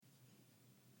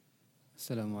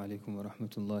السلام عليكم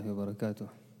ورحمة الله وبركاته.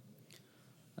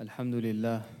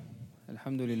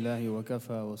 الحمد لله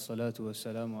وكفى والصلاة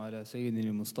والسلام على سيدنا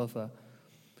المصطفى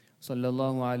صلى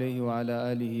الله عليه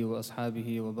وعلى آله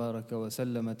وأصحابه وبارك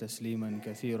وسلم تسليما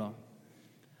كثيرا.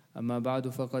 أما بعد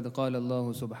فقد قال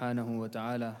الله سبحانه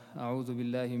وتعالى: أعوذ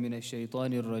بالله من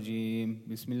الشيطان الرجيم.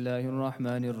 بسم الله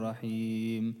الرحمن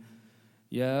الرحيم.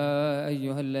 يا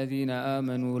أيها الذين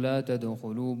آمنوا لا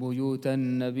تدخلوا بيوت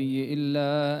النبي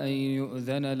إلا أن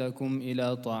يؤذن لكم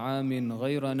إلى طعام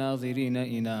غير ناظرين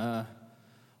إناه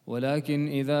ولكن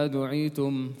إذا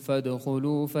دعيتم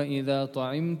فادخلوا فإذا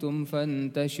طعمتم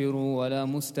فانتشروا ولا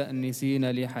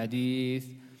مستأنسين لحديث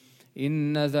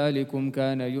إن ذلكم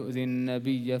كان يؤذي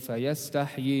النبي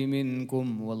فيستحيي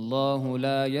منكم والله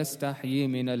لا يستحيي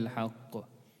من الحق.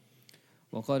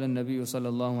 وقال النبي صلى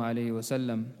الله عليه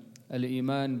وسلم: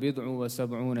 الإيمان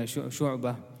 79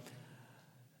 شعبة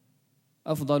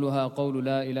أفضلها قول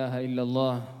لا إله إلا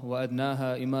الله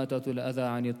وأدناها إماتة الأذى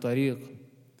عن الطريق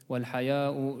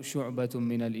والحياء شعبة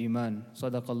من الإيمان.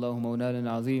 صدق الله مولانا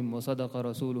العظيم وصدق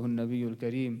رسوله النبي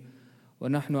الكريم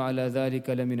ونحن على ذلك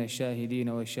لمن الشاهدين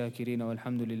والشاكرين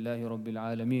والحمد لله رب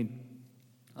العالمين.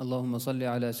 اللهم صل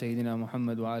على سيدنا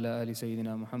محمد وعلى آل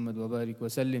سيدنا محمد وبارك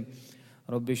وسلم.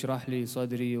 رب اشرح لي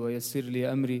صدري ويسر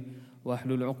لي أمري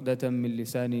واحلل عقدة من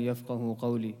لساني يفقه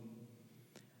قولي.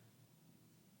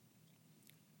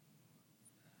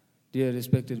 Dear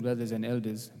respected brothers and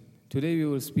elders, today we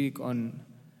will speak on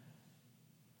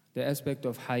the aspect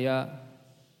of haya.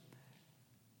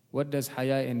 What does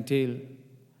haya entail?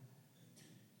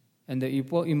 And the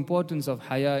importance of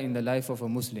haya in the life of a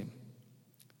Muslim.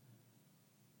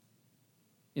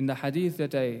 In the hadith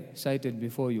that I cited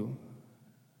before you,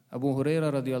 Abu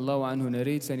Huraira radiallahu anhu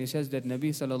narrates, and he says that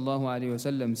Nabi sallallahu alayhi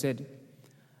wasallam said,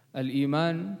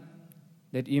 Al-Iman,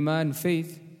 that Iman,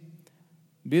 faith,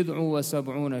 bid'u wa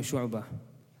sab'una shu'bah,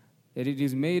 that it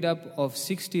is made up of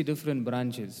 60 different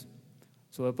branches.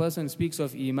 So a person speaks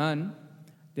of Iman,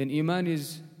 then Iman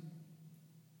is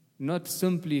not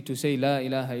simply to say La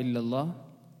ilaha illallah,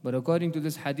 but according to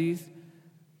this hadith,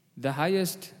 the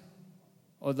highest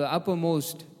or the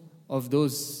uppermost of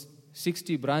those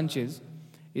 60 branches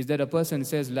is that a person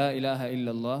says La ilaha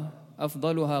illallah,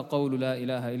 afdaluha qawlu la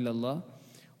ilaha illallah,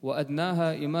 wa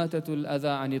adnaha imatatul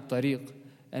adha anit tariq.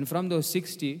 And from those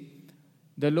 60,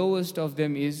 the lowest of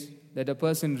them is that a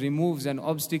person removes an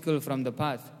obstacle from the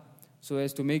path so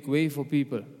as to make way for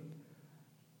people.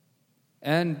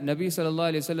 And Nabi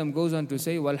sallallahu alayhi wasallam goes on to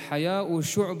say, wal haya'u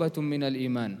shu'batun min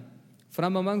al-iman.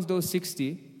 From amongst those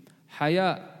 60,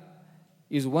 haya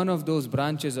is one of those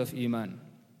branches of iman.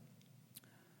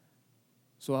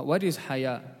 So what is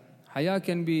haya? Haya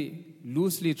can be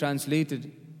loosely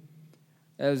translated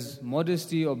as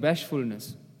modesty or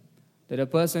bashfulness. That a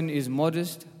person is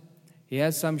modest, he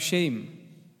has some shame.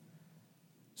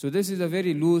 So this is a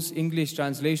very loose English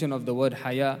translation of the word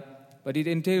haya, but it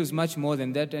entails much more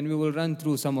than that, and we will run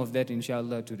through some of that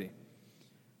inshallah today.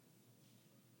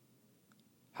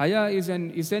 Haya is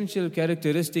an essential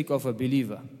characteristic of a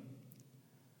believer.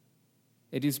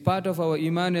 It is part of our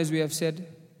iman, as we have said.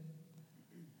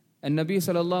 And Nabi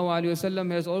sallallahu alayhi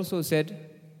wasallam has also said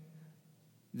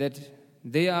that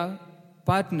they are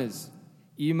partners,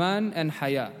 iman and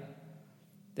haya.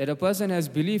 That a person has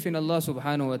belief in Allah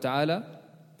subhanahu wa ta'ala,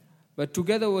 but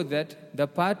together with that, the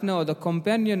partner or the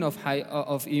companion of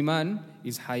iman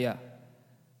is haya.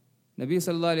 Nabi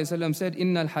sallallahu alayhi wasallam said,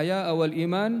 Innal haya wal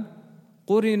iman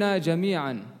qurina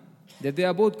jami'an. That they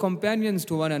are both companions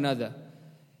to one another.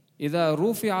 إِذَا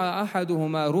رُفِعَ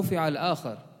أَحَدُهُمَا رُفِعَ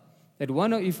الْآخَرِ. That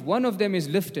if one of them is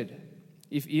lifted,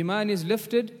 if iman is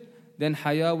lifted, then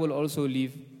haya will also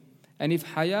leave. And if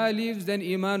haya leaves, then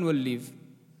iman will leave.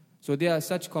 So they are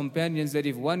such companions that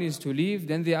if one is to leave,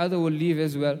 then the other will leave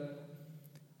as well.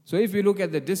 So if we look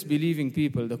at the disbelieving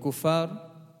people, the kuffar,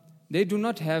 they do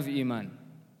not have iman.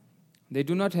 They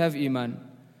do not have iman.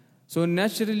 So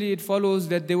naturally it follows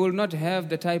that they will not have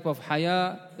the type of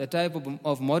haya, the type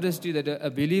of modesty that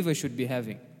a believer should be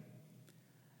having.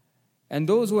 And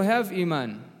those who have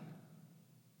iman,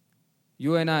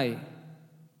 you and I,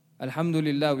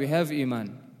 alhamdulillah, we have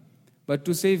iman. But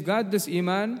to safeguard this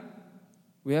iman,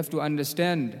 we have to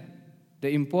understand the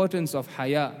importance of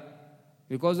haya.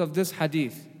 Because of this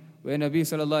hadith, where Nabi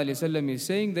sallallahu alayhi wasallam is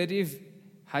saying that if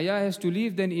haya has to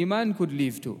leave, then iman could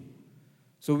leave too.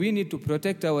 So we need to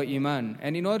protect our iman.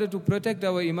 And in order to protect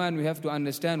our iman, we have to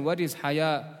understand what is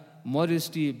haya,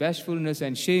 modesty, bashfulness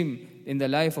and shame in the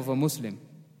life of a Muslim.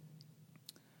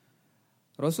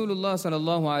 Rasulullah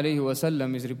sallallahu alayhi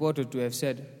wasallam is reported to have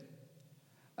said,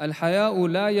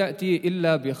 Al-haya'u la ya'ti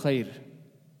illa bi khair.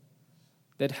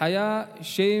 that haya,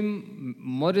 shame,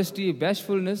 modesty,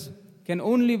 bashfulness can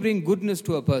only bring goodness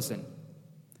to a person.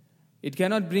 It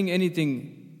cannot bring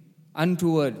anything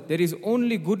untoward. There is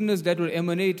only goodness that will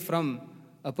emanate from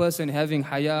a person having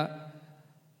haya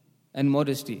and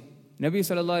modesty. Nabi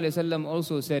sallallahu alayhi wasallam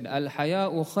also said,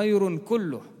 Al-haya'u khayrun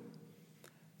kulluh.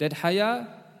 That haya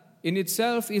in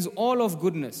itself is all of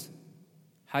goodness.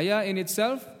 Haya in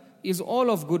itself is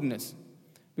all of goodness.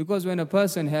 Because when a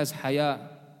person has haya,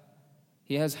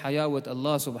 he has haya with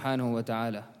Allah subhanahu wa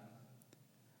ta'ala.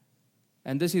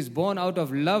 And this is born out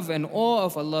of love and awe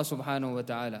of Allah subhanahu wa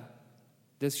ta'ala.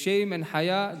 This shame and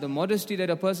haya, the modesty that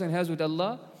a person has with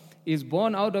Allah, is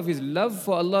born out of his love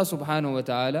for Allah subhanahu wa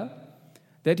ta'ala,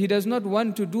 that he does not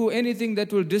want to do anything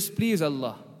that will displease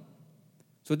Allah.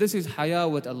 So this is haya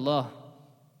with Allah.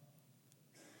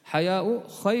 Haya'u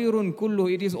khayrun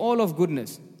kullu. It is all of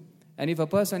goodness. And if a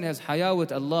person has haya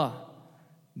with Allah,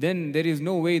 then there is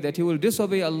no way that he will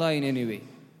disobey Allah in any way.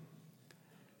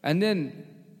 And then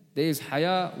there is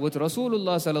haya with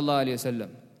Rasulullah sallallahu alayhi wasallam,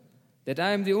 that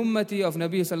I am the ummati of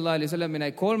Nabi sallallahu alayhi wasallam and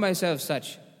I call myself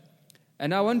such.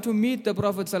 And I want to meet the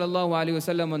Prophet sallallahu alayhi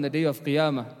wasallam on the day of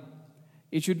Qiyamah.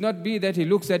 It should not be that he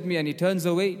looks at me and he turns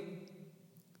away.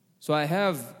 So I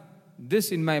have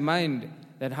this in my mind,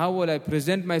 that how will I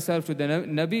present myself to the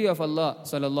Nabi of Allah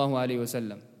sallallahu alayhi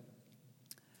wasallam.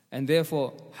 And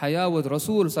therefore, haya with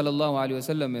Rasul sallallahu alayhi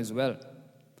wasallam as well.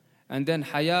 And then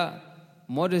haya,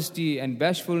 modesty and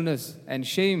bashfulness and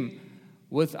shame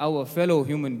with our fellow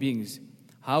human beings.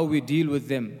 How we deal with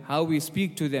them, how we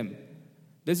speak to them.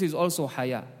 This is also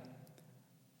haya.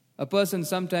 A person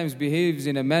sometimes behaves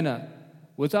in a manner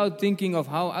without thinking of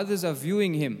how others are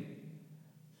viewing him.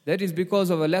 That is because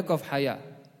of a lack of haya.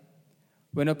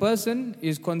 When a person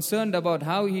is concerned about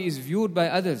how he is viewed by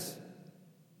others,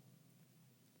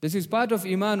 this is part of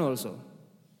iman also.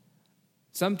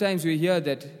 Sometimes we hear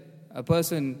that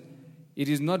it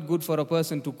is not good for a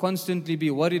person to constantly be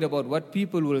worried about what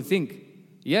people will think.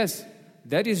 Yes,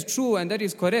 that is true and that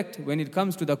is correct when it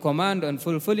comes to the command and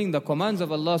fulfilling the commands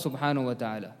of Allah subhanahu wa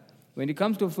ta'ala. When it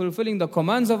comes to fulfilling the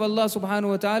commands of Allah subhanahu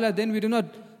wa ta'ala, then we do not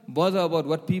bother about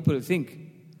what people think.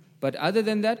 But other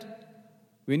than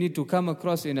that, we need to come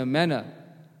across in a manner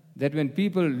that when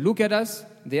people look at us,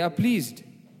 they are pleased.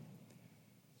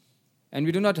 And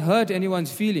we do not hurt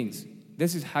anyone's feelings.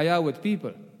 This is haya with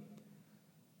people.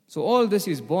 So all this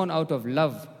is born out of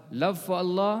love. Love for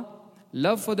Allah,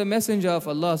 love for the Messenger of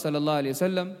Allah sallallahu alayhi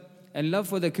wasallam, and love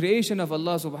for the creation of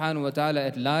Allah subhanahu wa ta'ala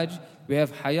at large. We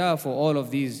have haya for all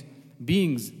of these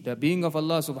beings, the being of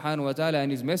Allah subhanahu wa ta'ala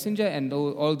and His Messenger, and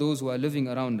all those who are living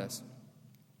around us.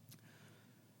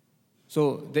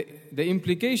 So the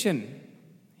implication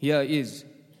here is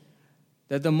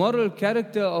that the moral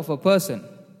character of a person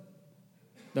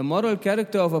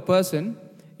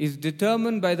is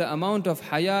determined by the amount of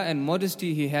haya and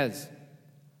modesty he has.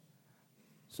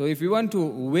 So if we want to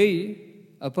weigh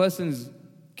a person's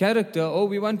character, or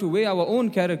we want to weigh our own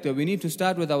character, we need to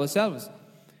start with ourselves.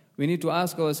 We need to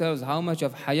ask ourselves, how much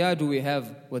of haya do we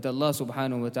have with Allah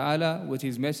subhanahu wa ta'ala, with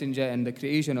His Messenger and the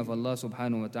creation of Allah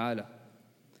subhanahu wa ta'ala.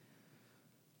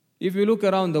 If we look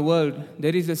around the world,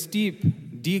 there is a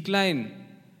steep decline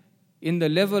in the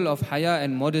level of haya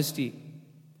and modesty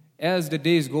as the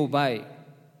days go by.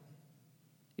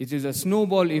 It is a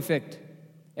snowball effect.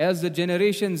 As the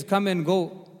generations come and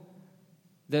go,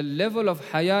 the level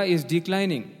of haya is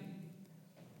declining.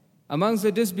 Amongst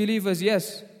the disbelievers,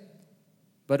 yes,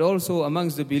 but also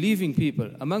amongst the believing people,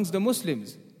 amongst the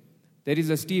Muslims, there is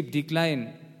a steep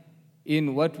decline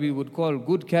in what we would call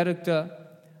good character,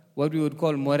 what we would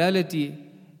call morality,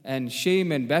 and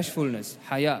shame and bashfulness,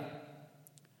 haya.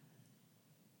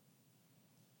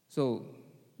 So,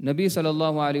 Nabi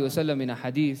sallallahu alayhi wasallam in a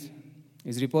hadith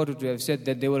is reported to have said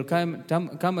that there will come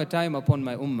a time upon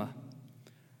my ummah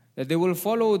that they will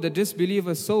follow the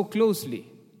disbelievers so closely,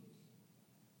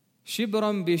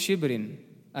 shibran bi shibrin,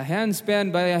 a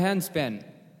handspan by a handspan,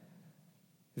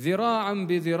 dhira'an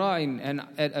bi dhira'in, and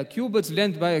at a cubit's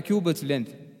length by a cubit's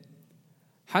length,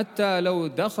 hatta law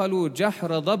dakhalu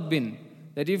jahra dabbin,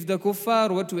 that if the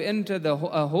kuffar were to enter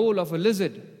a hole of a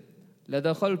lizard, la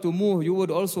dakhaltumuh, you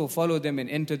would also follow them and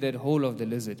enter that hole of the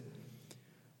lizard.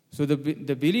 So the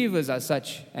believers are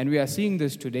such, and we are seeing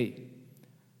this today,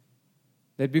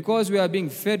 that because we are being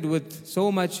fed with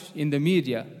so much in the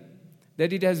media,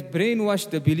 that it has brainwashed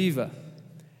the believer,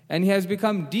 and he has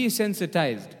become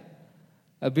desensitized.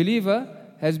 A believer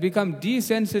has become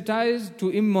desensitized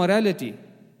to immorality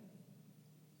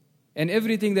and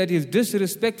everything that is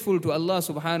disrespectful to Allah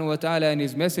subhanahu wa ta'ala and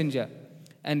His Messenger,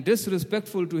 and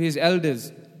disrespectful to his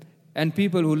elders and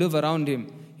people who live around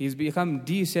him. He's become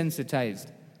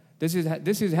desensitized.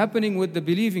 This is happening with the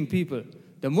believing people,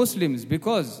 the Muslims,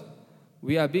 because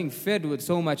we are being fed with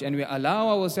so much, and we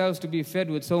allow ourselves to be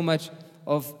fed with so much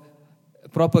of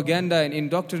propaganda and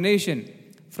indoctrination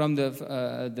from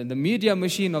the media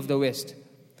machine of the West.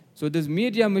 So this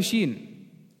media machine,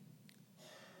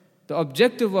 the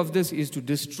objective of this is to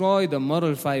destroy the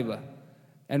moral fiber.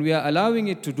 And we are allowing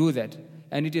it to do that.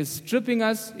 And it is stripping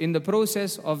us in the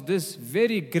process of this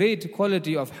very great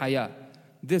quality of haya.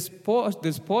 This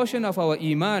portion of our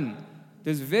iman,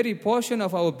 this very portion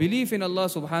of our belief in Allah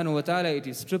subhanahu wa ta'ala, it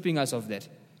is stripping us of that.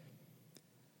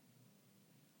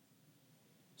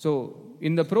 So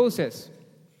in the process,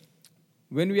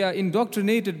 when we are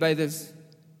indoctrinated by this,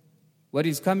 what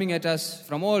is coming at us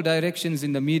from all directions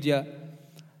in the media,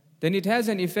 then it has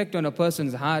an effect on a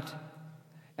person's heart.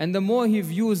 And the more he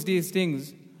views these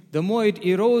things, the more it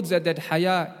erodes at that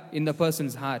haya in the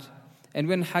person's heart. And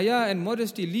when haya and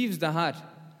modesty leaves the heart,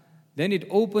 then it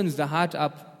opens the heart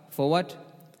up for what?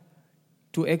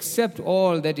 To accept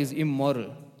all that is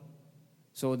immoral.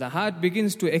 So the heart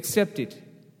begins to accept it.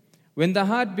 When the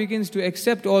heart begins to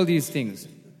accept all these things,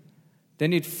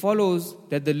 then it follows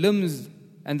that the limbs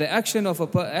and the action of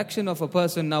a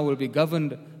person now will be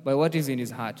governed by what is in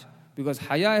his heart. Because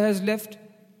haya has left,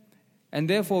 and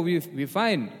therefore we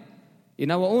find in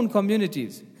our own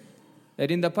communities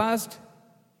that in the past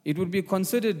it would be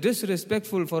considered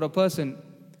disrespectful for a person,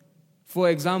 for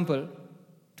example,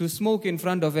 to smoke in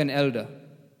front of an elder,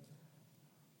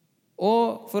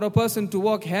 or for a person to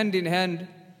walk hand in hand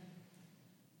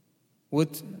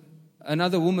with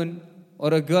another woman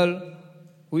or a girl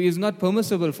who is not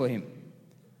permissible for him.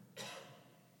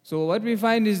 So what we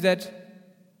find is that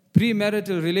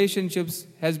premarital relationships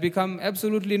has become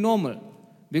absolutely normal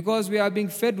because we are being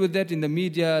fed with that in the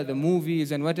media, the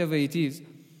movies, and whatever it is.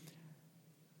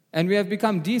 And we have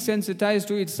become desensitized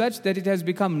to it such that it has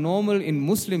become normal in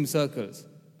Muslim circles.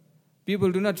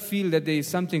 People do not feel that there is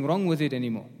something wrong with it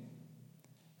anymore.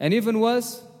 And even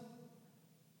worse,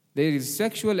 there is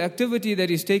sexual activity that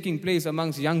is taking place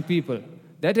amongst young people.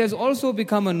 That has also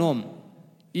become a norm,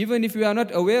 even if we are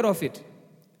not aware of it.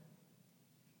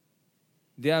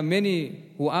 There are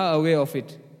many who are aware of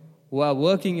it, who are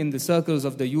working in the circles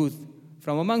of the youth,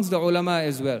 from amongst the ulama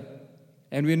as well.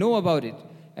 And we know about it.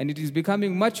 And it is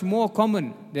becoming much more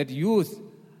common that youth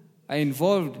are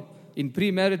involved in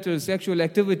premarital sexual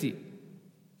activity.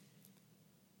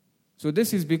 So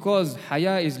this is because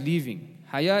haya is leaving.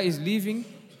 Haya is leaving,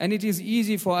 and it is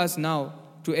easy for us now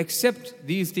to accept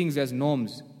these things as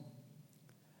norms.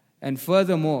 And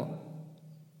furthermore,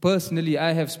 personally,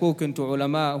 I have spoken to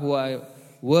ulama who are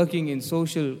working in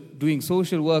doing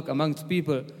social work amongst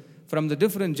people from the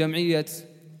different jam'iyyats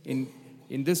in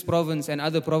this province and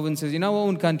other provinces in our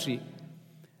own country.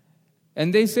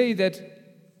 And they say that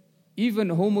even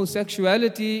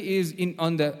homosexuality is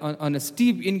on a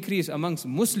steep increase amongst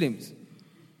Muslims.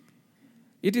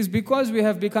 It is because we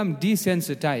have become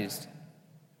desensitized.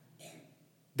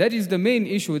 That is the main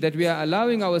issue, that we are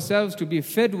allowing ourselves to be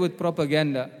fed with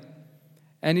propaganda,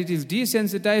 and it is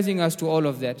desensitizing us to all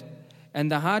of that. And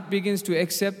the heart begins to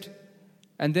accept,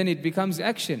 and then it becomes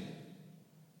action.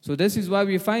 So this is why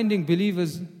we're finding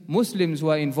believers, Muslims, who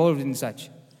are involved in such.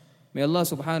 May Allah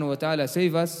subhanahu wa ta'ala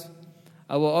save us,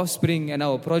 our offspring and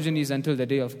our progenies until the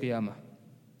day of Qiyamah.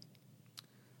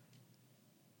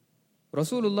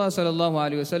 Rasulullah sallallahu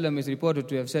alayhi wa sallam is reported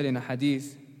to have said in a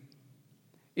hadith,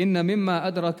 إِنَّ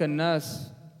مِمَّا أَدْرَكَ النَّاسِ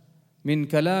مِنْ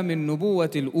كَلَامِ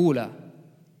النُّبُوَّةِ الْأُولَى,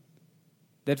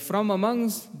 that from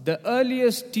amongst the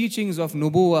earliest teachings of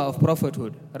nubuwah, of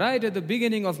prophethood, right at the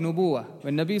beginning of nubuwah,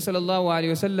 when Nabi sallallahu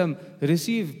alayhi wasallam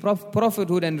received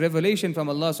prophethood and revelation from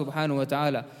Allah subhanahu wa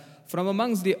ta'ala, from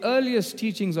amongst the earliest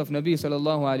teachings of Nabi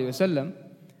sallallahu alayhi wasallam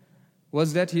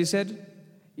was that he said,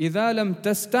 إِذَا لَمْ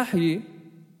تَسْتَحْيِ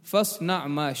فَاصْنَعْ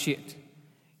مَا شِئْتَ.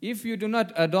 If you do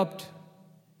not adopt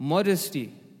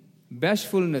modesty,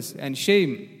 bashfulness and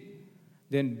shame,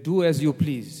 then do as you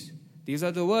please. These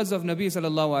are the words of Nabi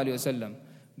sallallahu alayhi wasallam.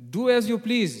 Do as you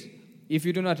please if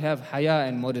you do not have haya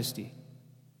and modesty.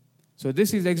 So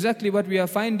this is exactly what we are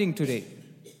finding today.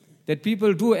 That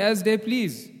people do as they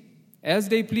please. As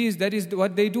they please, that is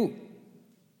what they do.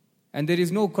 And there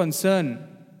is no concern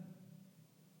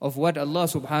of what Allah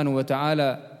subhanahu wa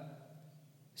ta'ala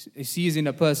sees in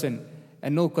a person,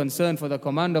 and no concern for the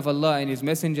command of Allah and His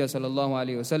Messenger sallallahu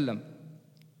alayhi wasallam.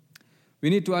 We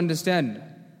need to understand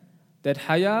that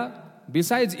haya,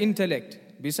 besides intellect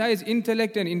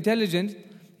and intelligence,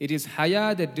 it is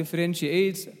haya that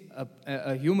differentiates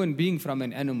a human being from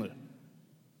an animal.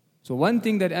 So one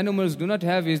thing that animals do not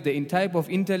have is the type of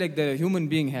intellect that a human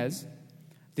being has.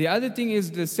 The other thing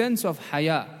is the sense of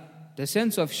haya, the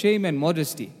sense of shame and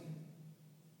modesty.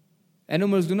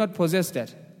 Animals do not possess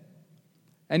that.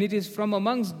 And it is from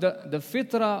amongst the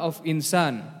fitrah of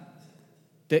insan,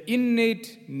 the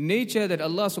innate nature that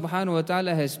Allah subhanahu wa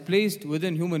ta'ala has placed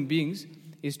within human beings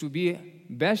is to be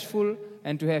bashful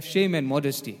and to have shame and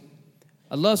modesty.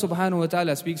 Allah subhanahu wa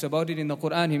ta'ala speaks about it in the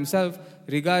Quran himself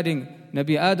regarding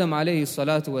Nabi Adam alayhi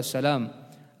salatu was salam.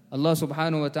 Allah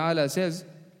subhanahu wa ta'ala says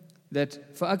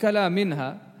that فَأَكَلَا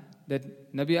مِنْهَا,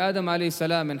 that Nabi Adam alayhi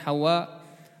salam and Hawa,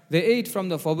 they ate from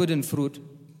the forbidden fruit.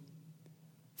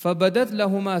 فَبَدَتْ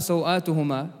لَهُمَا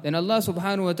سَوْآتُهُمَا, then Allah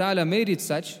subhanahu wa ta'ala made it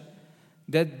such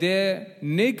that their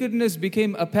nakedness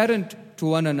became apparent to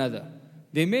one another.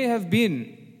 They may have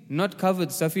been not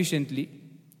covered sufficiently,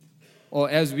 or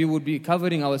as we would be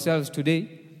covering ourselves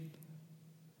today,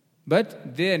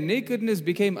 but their nakedness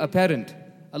became apparent.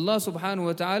 Allah subhanahu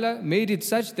wa ta'ala made it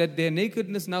such that their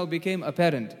nakedness now became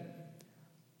apparent.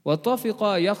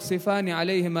 وَطَفِقَا يَخْصِفَانِ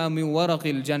عَلَيْهِمَا مِنْ وَرَقِ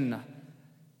الْجَنَّةِ,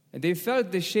 and they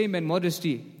felt the shame and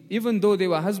modesty, even though they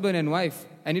were husband and wife,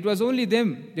 and it was only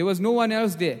them, there was no one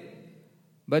else there.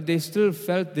 But they still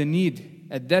felt the need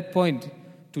at that point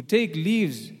to take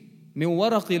leaves, مِنْ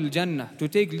وَرَقِ الْجَنَّةِ, to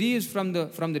take leaves from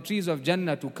the trees of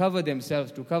Jannah to cover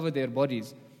themselves, to cover their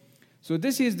bodies. So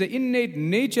this is the innate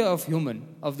nature of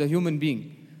the human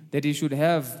being, that he should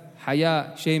have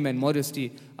haya, shame and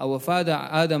modesty. Our father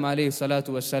Adam alayhi salatu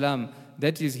was salam,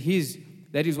 that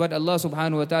is what Allah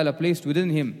subhanahu wa ta'ala placed within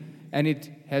him, and it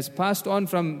has passed on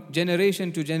from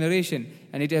generation to generation,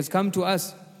 and it has come to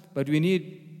us. But we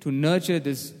need to nurture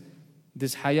this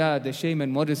haya, the shame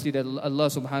and modesty that Allah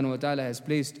subhanahu wa ta'ala has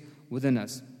placed within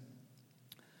us.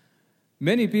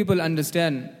 Many people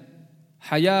understand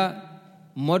haya,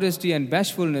 modesty and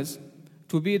bashfulness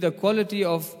to be the quality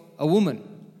of a woman,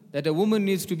 that a woman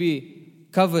needs to be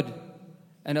covered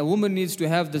and a woman needs to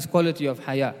have this quality of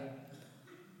haya.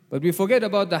 But we forget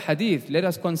about the hadith. Let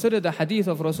us consider the hadith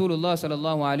of Rasulullah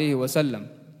sallallahu alaihi wasallam,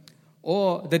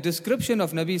 or the description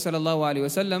of Nabi sallallahu alaihi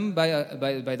wasallam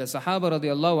by the Sahaba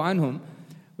radiyallahu anhum,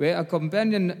 where a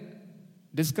companion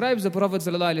describes the Prophet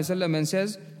sallallahu alaihi wasallam and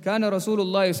says, "Kana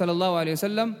Rasulullah sallallahu alaihi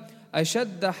wasallam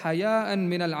ashadda haya'an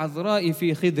min al-'adhra'i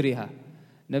fi khidriha."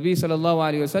 Nabi sallallahu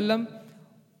alaihi wasallam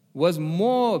was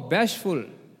more bashful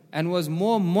and was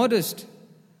more modest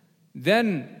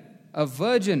than a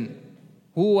virgin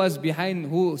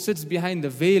who sits behind the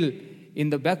veil in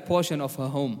the back portion of her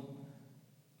home.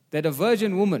 That a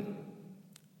virgin woman,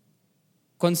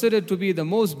 considered to be the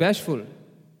most bashful,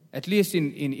 at least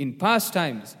in past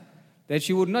times, that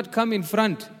she would not come in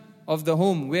front of the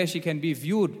home where she can be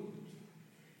viewed.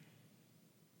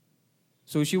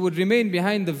 So she would remain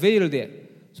behind the veil there.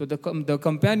 So the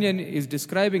companion is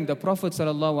describing the Prophet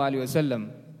sallallahu alaihi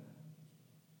wasallam,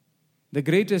 the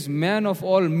greatest man of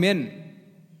all men,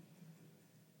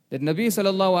 that Nabi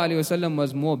sallallahu alaihi wasallam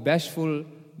was more bashful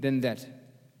than that.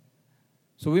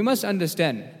 So we must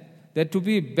understand that to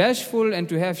be bashful and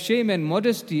to have shame and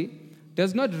modesty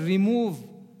does not remove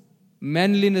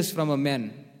manliness from a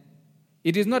man.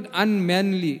 It is not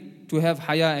unmanly to have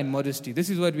haya and modesty. This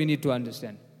is what we need to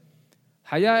understand.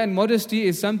 Haya and modesty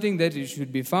is something that it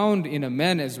should be found in a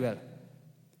man as well.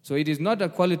 So it is not a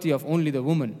quality of only the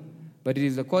woman, but it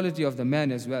is the quality of the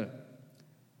man as well.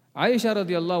 Aisha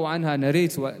radiallahu anha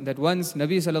narrates that once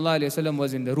Nabi sallallahu alayhi wasallam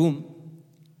was in the room,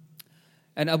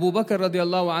 and Abu Bakr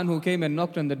radiallahu anhu came and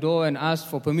knocked on the door and asked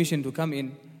for permission to come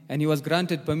in, and he was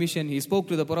granted permission. He spoke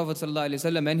to the Prophet sallallahu alayhi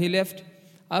wasallam and he left.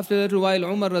 After a little while,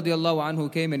 Umar radiallahu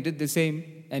anhu came and did the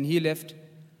same, and he left.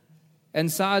 And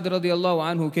Sa'ad radiallahu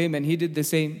anhu came and he did the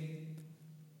same.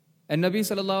 And Nabi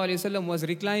sallallahu alayhi wasallam was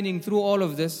reclining through all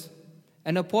of this,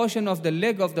 and a portion of the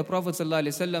leg of the Prophet sallallahu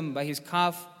alayhi wasallam by his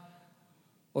calf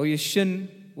or his shin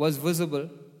was visible,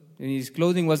 and his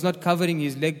clothing was not covering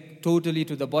his leg totally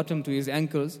to the bottom, to his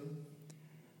ankles.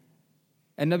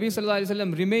 And Nabi sallallahu alayhi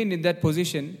wasallam remained in that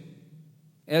position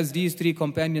as these three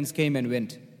companions came and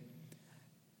went.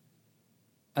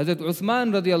 Hazrat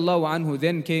Uthman radiallahu anhu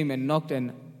then came and knocked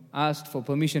and asked for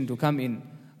permission to come in.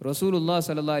 Rasulullah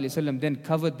sallallahu alaihi wasallam then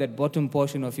covered that bottom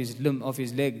portion of his limb, of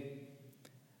his leg.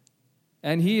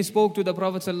 And he spoke to the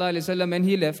Prophet sallallahu alaihi wasallam and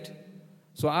he left.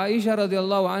 So Aisha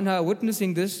radiallahu anha,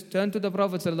 witnessing this, turned to the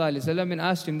Prophet sallallahu alaihi wasallam and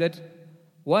asked him that,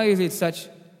 why is it such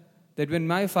that when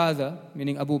my father,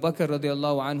 meaning Abu Bakr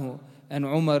radiallahu anhu, and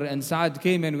Umar and Sa'ad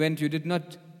came and went, you did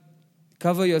not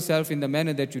cover yourself in the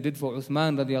manner that you did for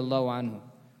Uthman radiallahu anhu?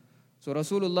 So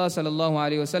Rasulullah sallallahu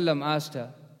alaihi wasallam asked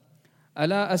her,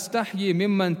 Ala astahyi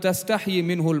mimman tastahyi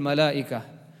minhul malaika.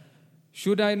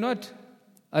 Should I not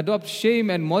adopt shame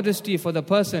and modesty for the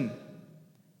person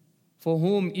for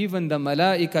whom even the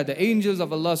malaika, the angels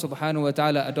of Allah subhanahu wa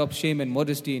ta'ala, adopt shame and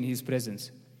modesty in his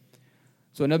presence?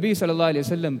 So Nabi sallallahu alayhi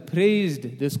wasallam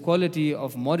praised this quality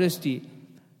of modesty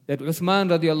that Uthman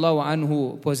radiallahu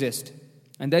anhu possessed.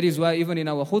 And that is why even in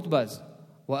our khutbahs,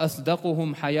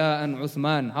 وَأَصْدَقُهُمْ حَيَاءً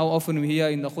عُثْمَانَ, how often we hear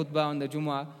in the khutbah on the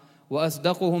Jummah,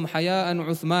 وَأَصْدَقُهُمْ حَيَاءً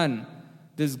عُثْمَانَ,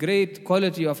 this great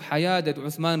quality of haya that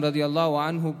Uthman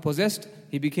radiallahu anhu possessed,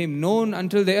 he became known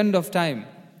until the end of time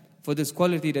for this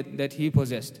quality that he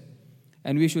possessed.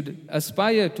 And we should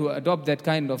aspire to adopt that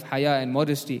kind of haya and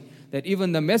modesty, that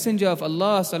even the Messenger of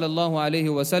Allah sallallahu alayhi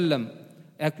wasallam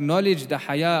acknowledged the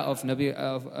haya of Nabi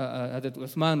Hazrat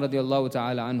Uthman radiallahu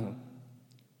ta'ala anhu.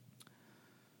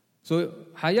 So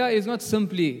haya is not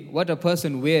simply what a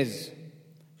person wears.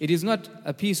 It is not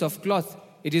a piece of cloth.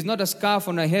 It is not a scarf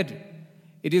on a head.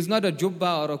 It is not a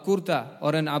jubbah or a kurta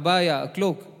or an abaya, a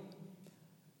cloak.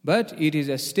 But it is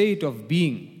a state of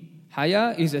being.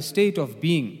 Haya is a state of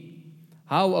being.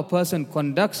 How a person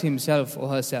conducts himself or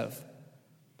herself.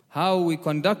 How we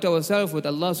conduct ourselves with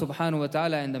Allah subhanahu wa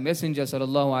ta'ala and the Messenger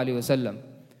sallallahu alayhi wa sallam.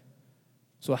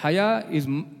 So haya is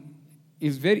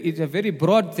a very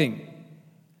broad thing.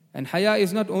 And haya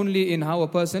is not only in how a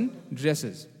person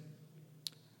dresses.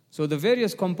 So the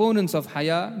various components of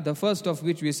haya, the first of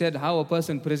which we said how a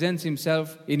person presents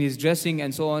himself in his dressing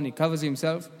and so on, he covers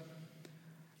himself.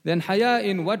 Then haya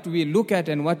in what we look at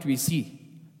and what we see.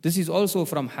 This is also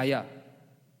from haya.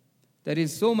 There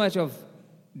is so much of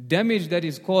damage that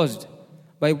is caused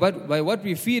by what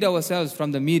we feed ourselves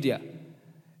from the media.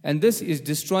 And this is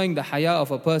destroying the haya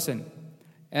of a person.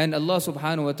 And Allah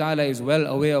subhanahu wa ta'ala is well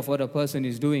aware of what a person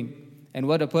is doing and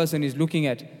what a person is looking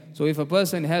at. So if a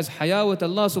person has haya with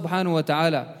Allah subhanahu wa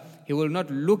ta'ala, he will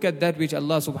not look at that which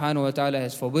Allah subhanahu wa ta'ala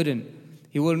has forbidden.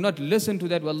 He will not listen to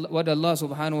that what Allah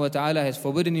subhanahu wa ta'ala has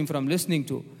forbidden him from listening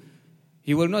to.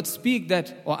 He will not speak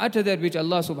that or utter that which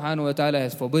Allah subhanahu wa ta'ala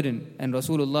has forbidden and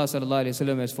Rasulullah sallallahu alayhi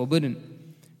wa sallam has forbidden.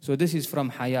 So this is from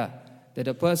haya, that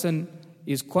a person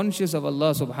is conscious of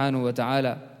Allah subhanahu wa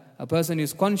ta'ala. A person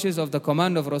is conscious of the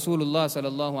command of Rasulullah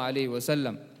sallallahu alayhi wa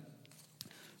sallam.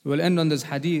 We will end on this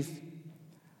hadith.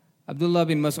 Abdullah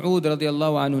bin Mas'ud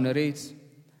radiallahu anhu narrates,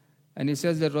 and he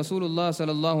says that Rasulullah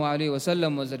sallallahu alayhi wa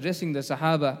sallam was addressing the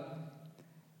Sahaba.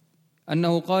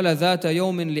 أنه قال ذات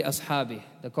يوم لأصحابه.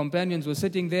 The companions were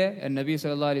sitting there and Nabi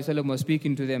sallallahu alayhi wa sallam was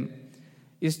speaking to them.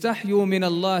 استحيوا من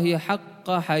الله حق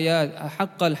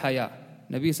الحياة.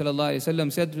 Nabi sallallahu alayhi wa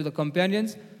sallam said to the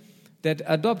companions that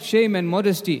adopt shame and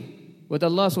modesty with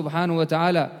Allah subhanahu wa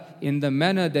ta'ala in the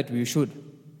manner that we should.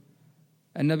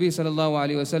 And Nabi sallallahu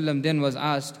alayhi wa sallam then was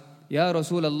asked, Ya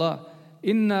Rasulullah,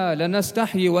 inna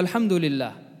lanastahyi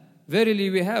walhamdulillah. Verily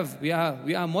we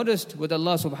are modest with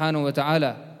Allah subhanahu wa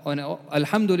ta'ala. And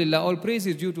alhamdulillah, all praise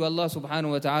is due to Allah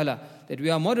subhanahu wa ta'ala, that we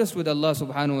are modest with Allah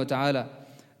subhanahu wa ta'ala.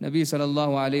 Nabi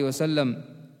sallallahu alayhi wa sallam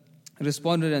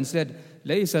responded and said,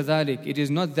 Laysa dhalik, it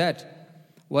is not that.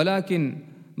 Walakin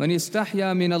man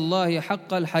istahya min Allahi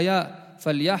haqqa al-haya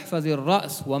falyahfadh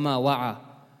ar-ra's wa ma wa'a.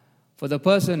 For the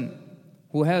person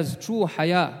who has true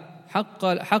haya,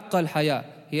 haqqa al-haya,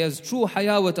 he has true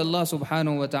haya with Allah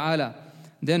subhanahu wa ta'ala,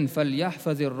 then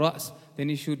falyahfadh ar-ra's, then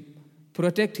he should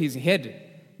protect his head,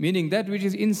 meaning that which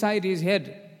is inside his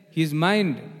head, his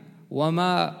mind, wa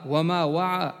ma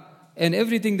wa'a, and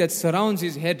everything that surrounds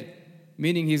his head,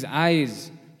 meaning his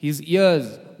eyes, his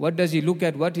ears, what does he look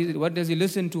at, what does he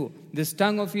listen to, this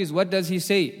tongue of his, what does he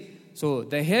say. So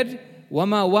the head, wa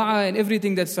ma wa'a, and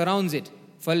everything that surrounds it,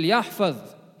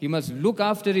 falyahfadh, he must look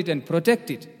after it and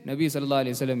protect it. Nabi sallallahu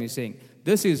alayhi wa sallam is saying,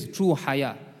 this is true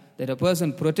haya, that a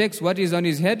person protects what is on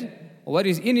his head, or what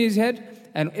is in his head,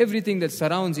 and everything that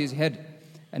surrounds his head.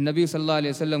 And Nabi sallallahu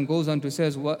alayhi wa sallam goes on to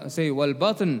say, wal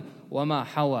batn wa ma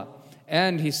hawa,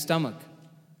 and his stomach.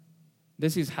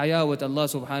 This is haya with Allah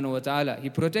subhanahu wa ta'ala. He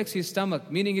protects his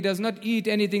stomach, meaning he does not eat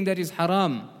anything that is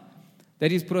haram,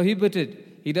 that is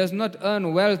prohibited. He does not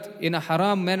earn wealth in a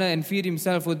haram manner and feed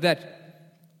himself with that.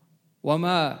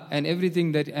 Wama, and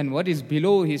everything that, and what is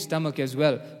below his stomach as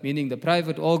well, meaning the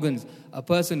private organs. A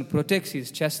person protects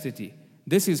his chastity.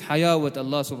 This is haya with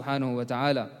Allah subhanahu wa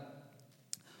ta'ala.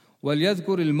 وَلْيَذْكُرِ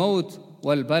الْمَوْتِ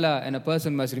وَالْبَلَى, and a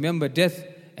person must remember death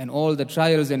and all the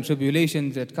trials and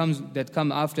tribulations that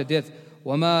come after death.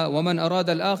 وَمَنْ أَرَادَ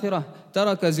الْآخِرَةِ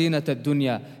تَرَكَ زِينَةَ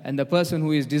الدُّنْيَا, and the person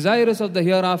who is desirous of the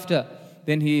hereafter,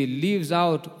 then he leaves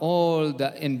out all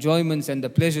the enjoyments and the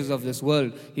pleasures of this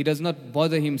world. He does not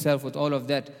bother himself with all of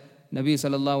that. Nabi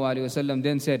sallallahu alayhi wa sallam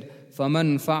then said,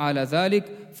 فَمَنْ فَعَلَ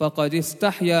ذَلِكَ فَقَدْ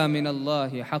اسْتَحْيَا مِنَ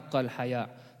اللَّهِ حَقَّ الْحَيَاءِ.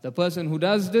 The person who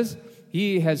does this,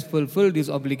 he has fulfilled his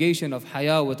obligation of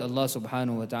haya with Allah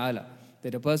subhanahu wa ta'ala.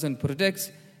 That a person protects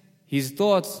his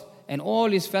thoughts and all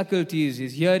his faculties,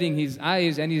 his hearing, his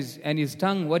eyes and his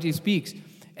tongue, what he speaks.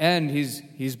 and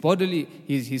his bodily,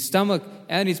 his stomach,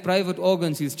 and his private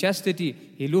organs, his chastity.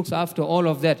 He looks after all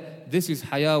of that. This is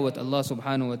haya with Allah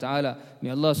subhanahu wa ta'ala. May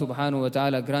Allah subhanahu wa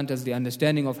ta'ala grant us the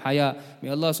understanding of haya. May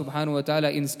Allah subhanahu wa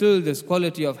ta'ala instill this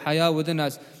quality of haya within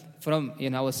us,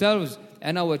 in ourselves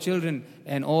and our children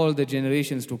and all the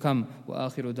generations to come. Wa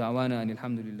akhiru da'wana and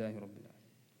alhamdulillahi rabbil.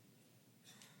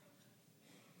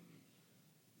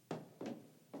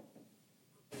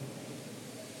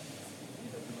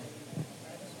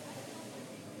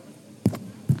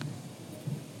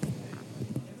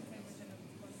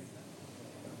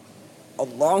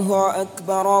 الله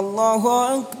أكبر الله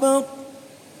أكبر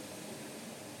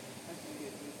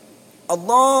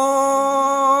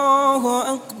الله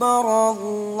أكبر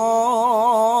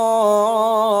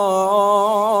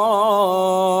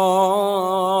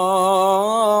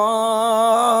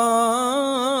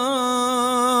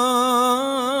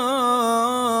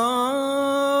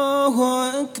الله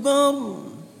أكبر.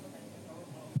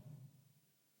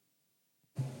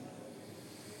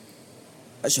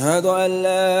 أشهد أن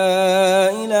لا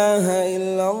إله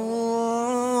إلا الله.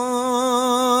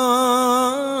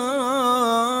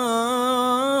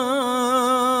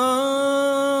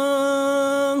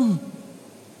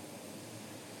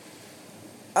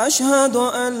 أشهد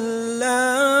أن لا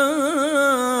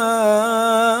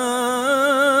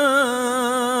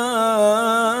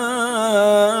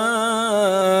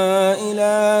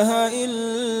إله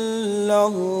إلا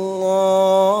الله.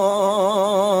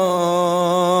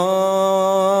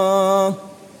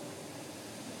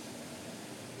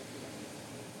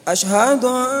 أشهد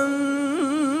أن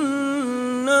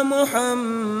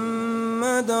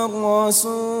محمدًا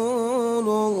رسول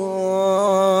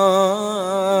الله.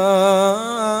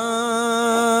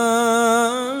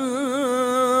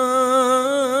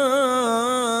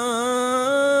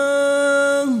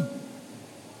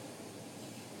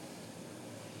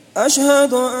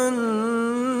 أشهد أن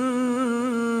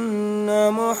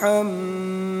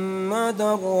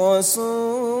محمدًا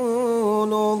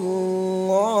رسول الله.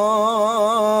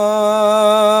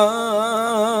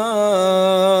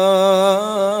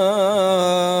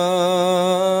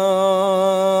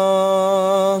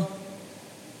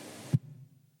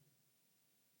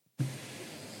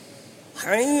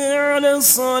 حي على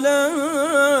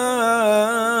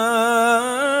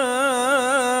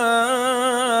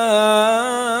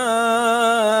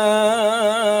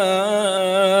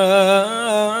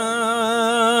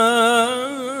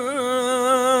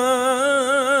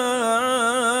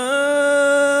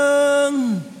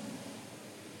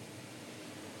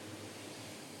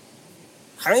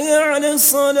حي على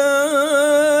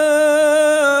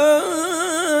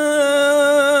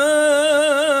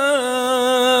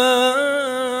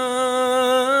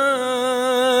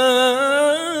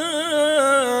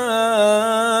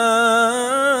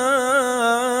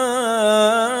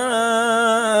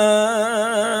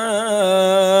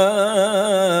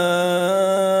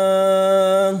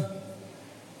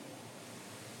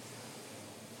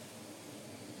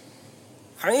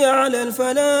حي على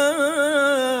الفلاح.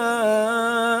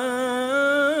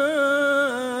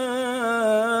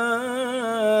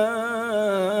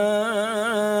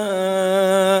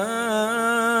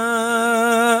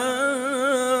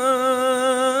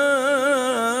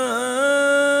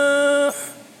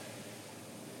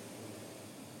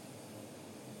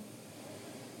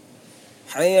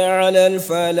 حي على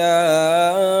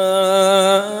الفلاح.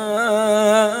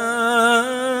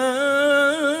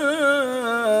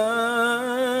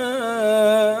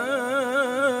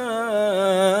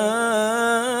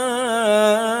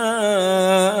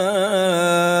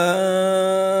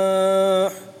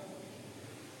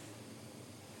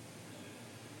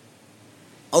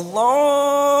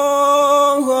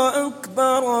 الله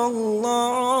أكبر الله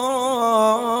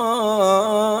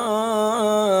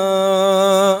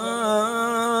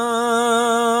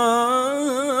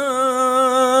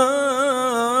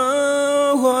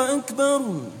أكبر.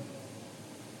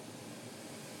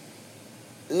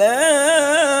 لا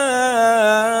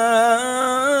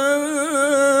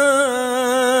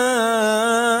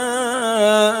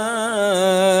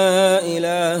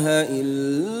إله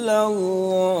إلا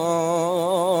الله.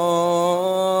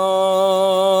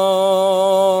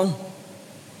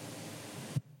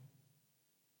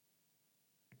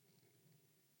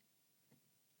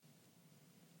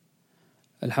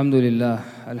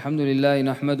 الحمد لله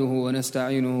نحمده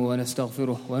ونستعينه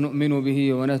ونستغفره ونؤمن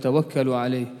به ونتوكل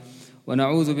عليه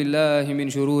ونعوذ بالله من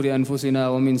شرور أنفسنا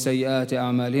ومن سيئات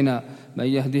أعمالنا. من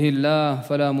يهده الله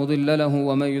فلا مضل له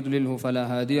ومن يضلله فلا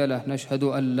هادي له. نشهد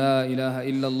أن لا إله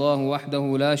إلا الله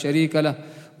وحده لا شريك له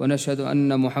ونشهد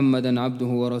أن محمدًا عبده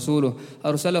ورسوله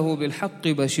أرسله بالحق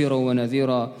بشيرا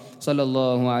ونذيرا، صلى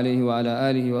الله عليه وعلى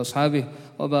آله وأصحابه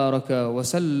وبارك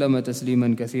وسلم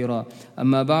تسليما كثيرا.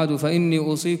 أما بعد، فإني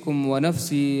أوصيكم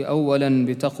ونفسي أولا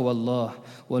بتقوى الله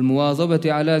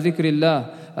والمواظبة على ذكر الله.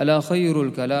 ألا خير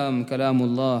الكلام كلام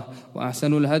الله،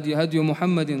 وأحسن الهدي هدي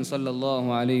محمد صلى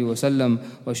الله عليه وسلم،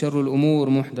 وشر الأمور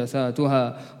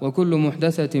محدثاتها، وكل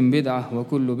محدثة بدعة،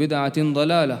 وكل بدعة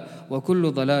ضلالة،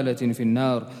 وكل ضلالة في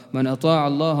النار. من أطاع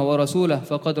الله ورسوله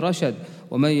فقد رشد،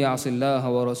 ومن يعص الله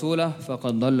ورسوله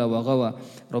فقد ضل وغوى.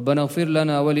 ربنا اغفر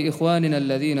لنا ولإخواننا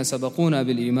الذين سبقونا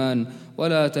بالإيمان،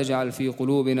 ولا تجعل في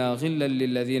قلوبنا غلا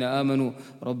للذين آمنوا،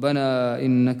 ربنا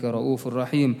إنك رؤوف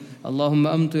رحيم. اللهم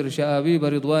أمطر شآبيب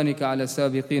رضوانك على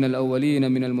السابقين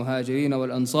الأولين من المهاجرين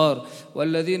والأنصار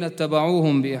والذين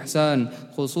اتبعوهم بإحسان،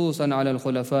 خصوصا على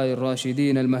الخلفاء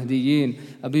الراشدين المهديين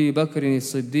أبي بكر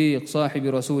الصديق صاحب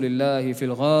رسول الله في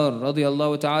الغار رضي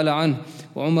الله تعالى عنه،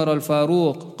 وعمر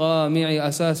الفاروق قامع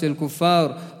أساس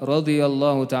الكفار رضي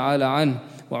الله تعالى عنه،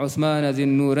 وعثمان ذي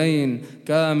النورين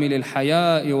كامل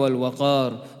الحياء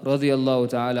والوقار رضي الله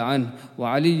تعالى عنه،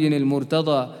 وعلي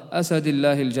المرتضى أسد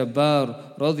الله الجبار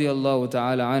رضي الله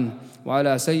تعالى عنه،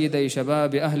 وعلى سيدي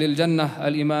شباب أهل الجنة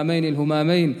الإمامين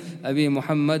الهمامين أبي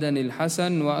محمد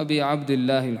الحسن وأبي عبد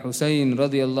الله الحسين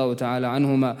رضي الله تعالى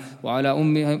عنهما،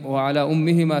 وعلى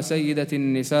أمهما سيدة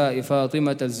النساء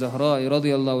فاطمة الزهراء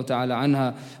رضي الله تعالى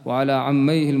عنها، وعلى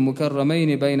عميه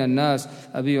المكرمين بين الناس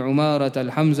أبي عمارة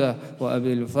الحمزة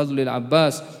وأبي الفضل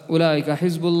العباس. أولئك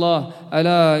حزب الله،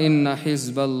 ألا إن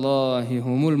حزب الله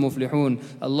هم المفلحون.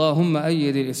 اللهم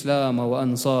أيد الإسلام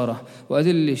وأنصاره،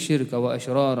 وأذل الشرك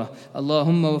وأشراره.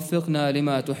 اللهم وفقنا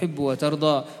لما تحب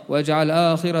وترضى، واجعل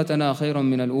آخرتنا خيرا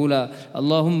من الأولى.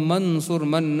 اللهم انصر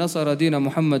من نصر دين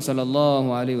محمد صلى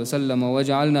الله عليه وسلم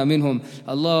واجعلنا منهم.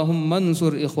 اللهم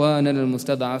انصر إخواننا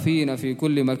المستضعفين في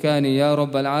كل مكان يا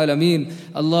رب العالمين.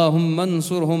 اللهم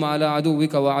انصرهم على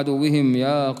عدوك وعدوهم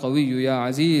يا قوي يا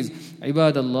عزيز.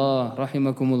 عباد الله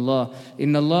رحمكم الله،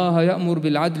 إن الله يأمر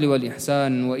بالعدل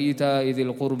والإحسان وإيتاء ذي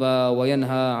القربى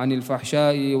وينهى عن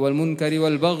الفحشاء والمنكر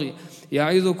والبغي،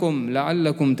 يعظكم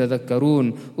لعلكم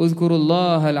تذكرون. اذكروا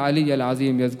الله العلي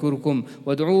العظيم يذكركم،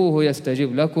 وادعوه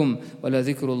يستجب لكم،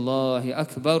 ولذكر الله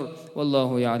أكبر،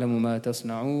 والله يعلم ما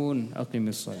تصنعون. أقم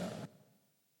الصلاة.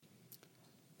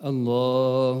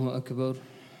 الله أكبر.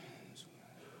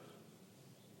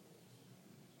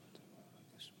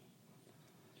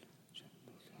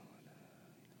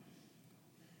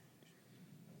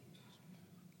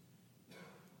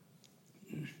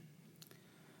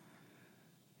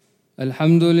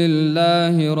 الحمد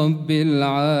لله رب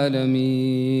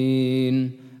العالمين،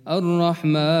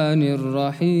 الرحمن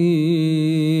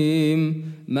الرحيم،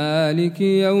 مالك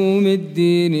يوم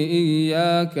الدين،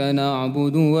 إياك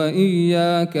نعبد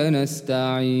وإياك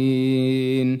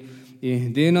نستعين،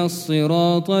 اهدنا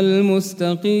الصراط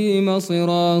المستقيم،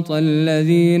 صراط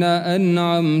الذين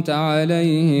أنعمت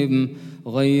عليهم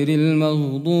غير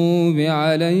المغضوب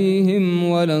عليهم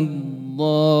ولا الضالين.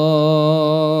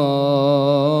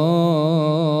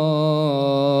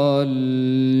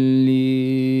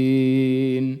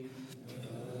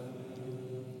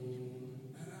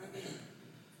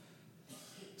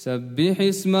 سبح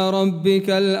اسم ربك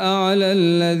الأعلى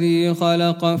الذي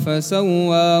خلق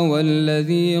فسوى،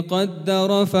 والذي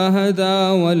قدر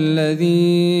فهدى،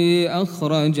 والذي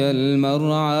أخرج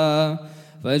المرعى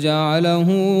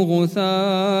فجعله غثاء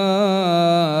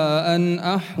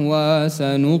أحوى.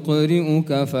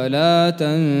 سنقرئك فلا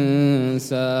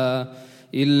تنسى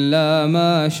إلا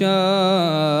ما شاء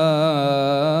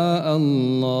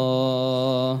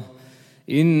الله،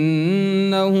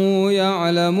 إنه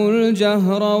يعلم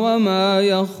الجهر وما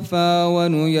يخفى،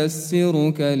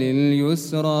 ونيسرك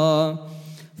لليسرى،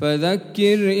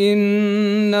 فذكر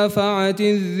إن نفعت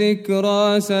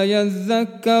الذكرى،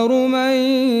 سيذكر من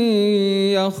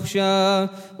يخشى،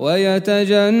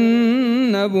 ويتجنبها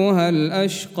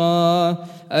الأشقى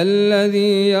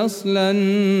الذي يصلى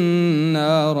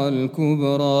النار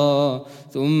الكبرى،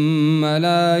 ثم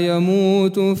لا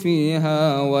يموت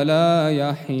فيها ولا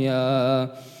يحيا.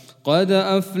 قد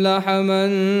أفلح من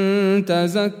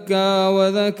تزكى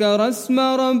وذكر اسم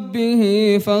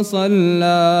ربه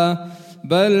فصلى،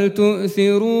 بل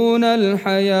تؤثرون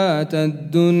الحياة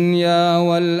الدنيا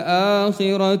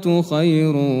والآخرة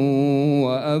خير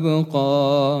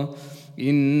وأبقى.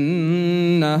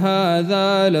 إن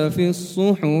هذا لفي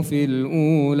الصحف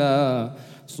الأولى،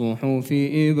 صحف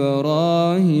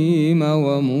إبراهيم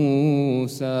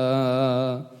وموسى.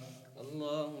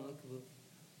 الله أكبر.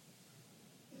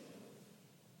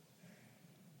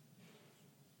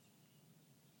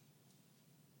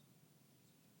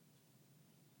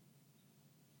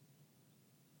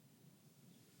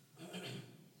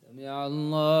 سمع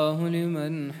الله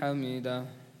لمن حمده.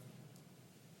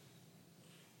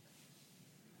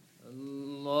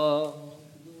 الله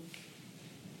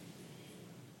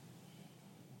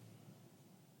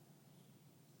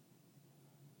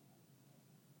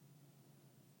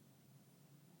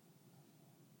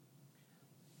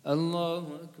الله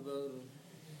أكبر.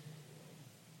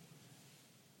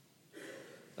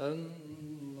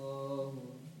 الله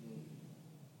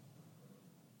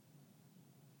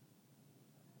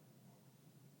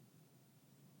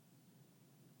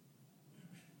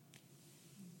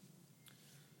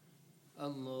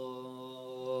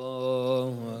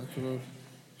الله أكبر.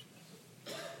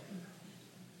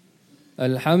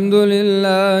 الحمد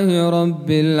لله رب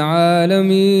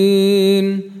العالمين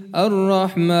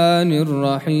الرحمن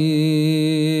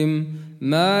الرحيم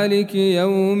مالك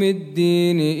يوم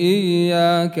الدين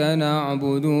إياك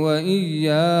نعبد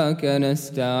وإياك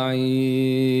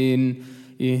نستعين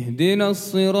اهدنا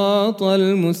الصراط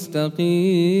المستقيم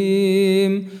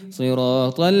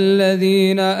صراط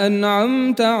الذين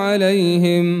أنعمت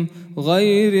عليهم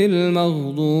غير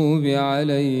المغضوب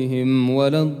عليهم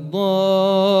ولا الضالين.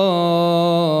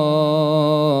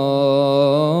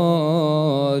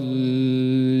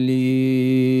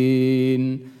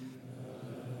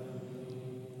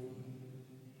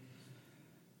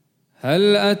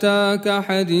 هل أتاك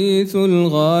حديث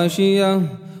الغاشية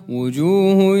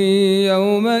وجوه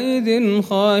يومئذ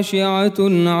خاشعة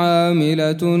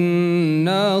عاملة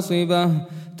ناصبة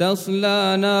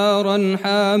تصلى نارا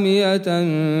حامية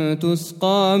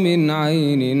تسقى من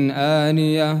عين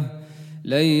آنية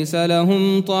ليس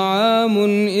لهم طعام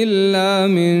إلا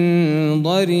من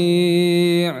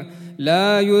ضريع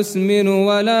لا يسمن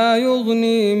ولا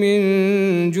يغني من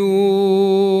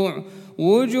جوع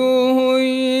وجوه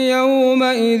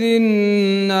يومئذ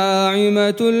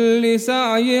ناعمة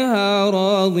لسعيها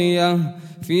راضية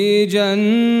في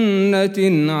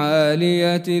جنة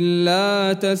عالية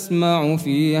لا تسمع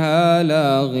فيها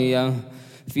لاغية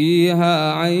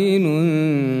فيها عين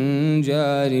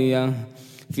جارية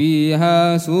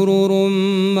فيها سرر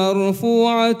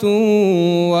مرفوعة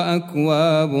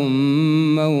وأكواب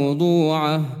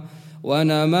موضوعة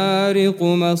ونمارق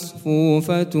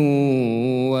مصفوفة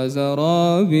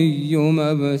وزرابي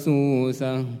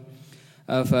مبثوثة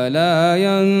أفلا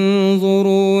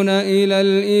ينظرون إلى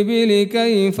الإبل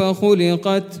كيف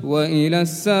خلقت وإلى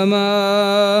السماء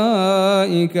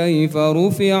كيف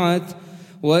رفعت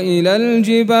وإلى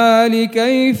الجبال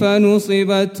كيف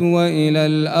نصبت وإلى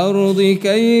الأرض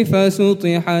كيف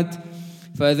سطحت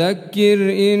فذكر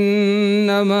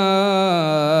إنما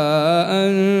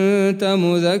أنت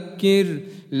مذكر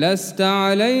لست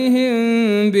عليهم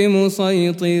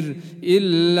بمسيطر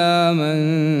إلا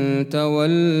من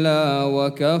تولى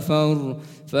وكفر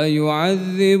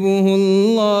فيعذبه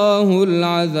الله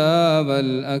العذاب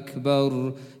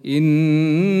الأكبر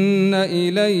إن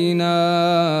إلينا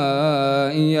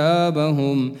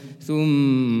إيابهم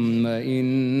ثم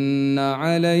إن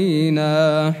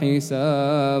علينا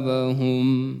حسابهم.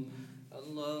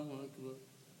 الله أكبر.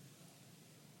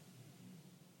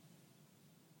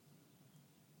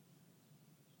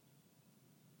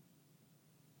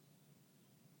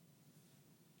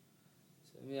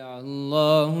 سمع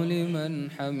الله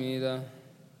لمن حمده.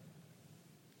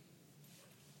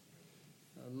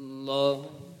 الله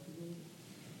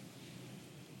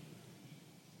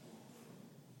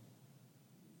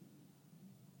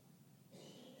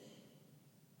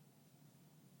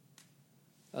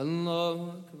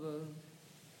الله أكبر.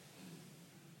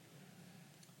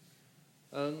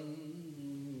 الله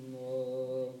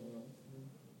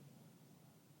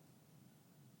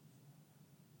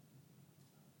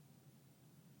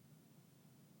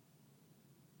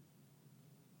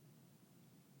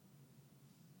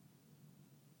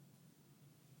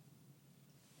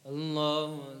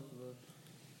الله أكبر.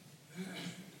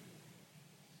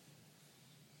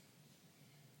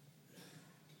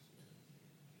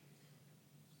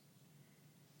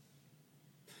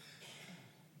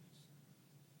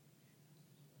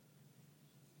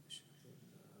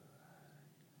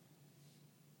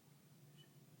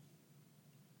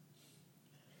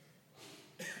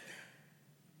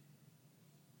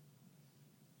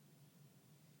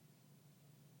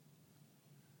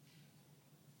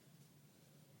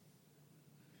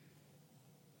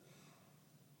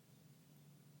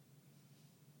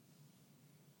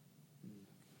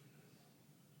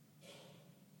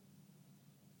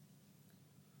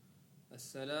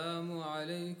 السلام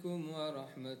عليكم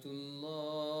ورحمة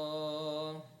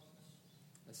الله.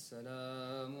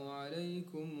 السلام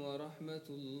عليكم ورحمة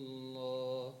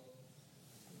الله.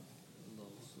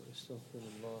 استغفر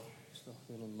الله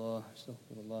استغفر الله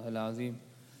استغفر الله العظيم.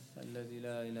 الذي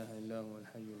لا إله إلا هو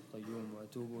الحي القيوم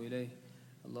وأتوب إليه.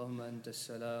 اللهم أنت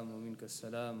السلام ومنك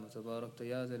السلام وتباركت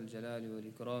يا ذا الجلال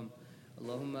والإكرام.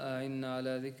 اللهم أعنا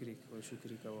على ذكرك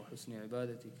وشكرك وحسن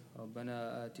عبادتك.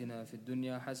 ربنا آتنا في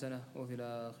الدنيا حسنة وفي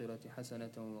الآخرة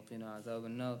حسنة وقنا عذاب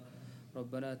النار.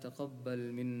 ربنا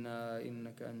تقبل منا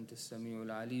إنك أنت السميع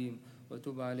العليم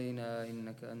وتب علينا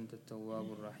إنك أنت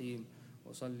التواب الرحيم.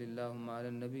 وصل اللهم على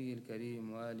النبي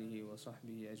الكريم وآله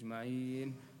وصحبه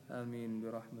أجمعين. آمين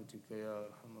برحمتك يا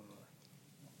أرحم الراحمين.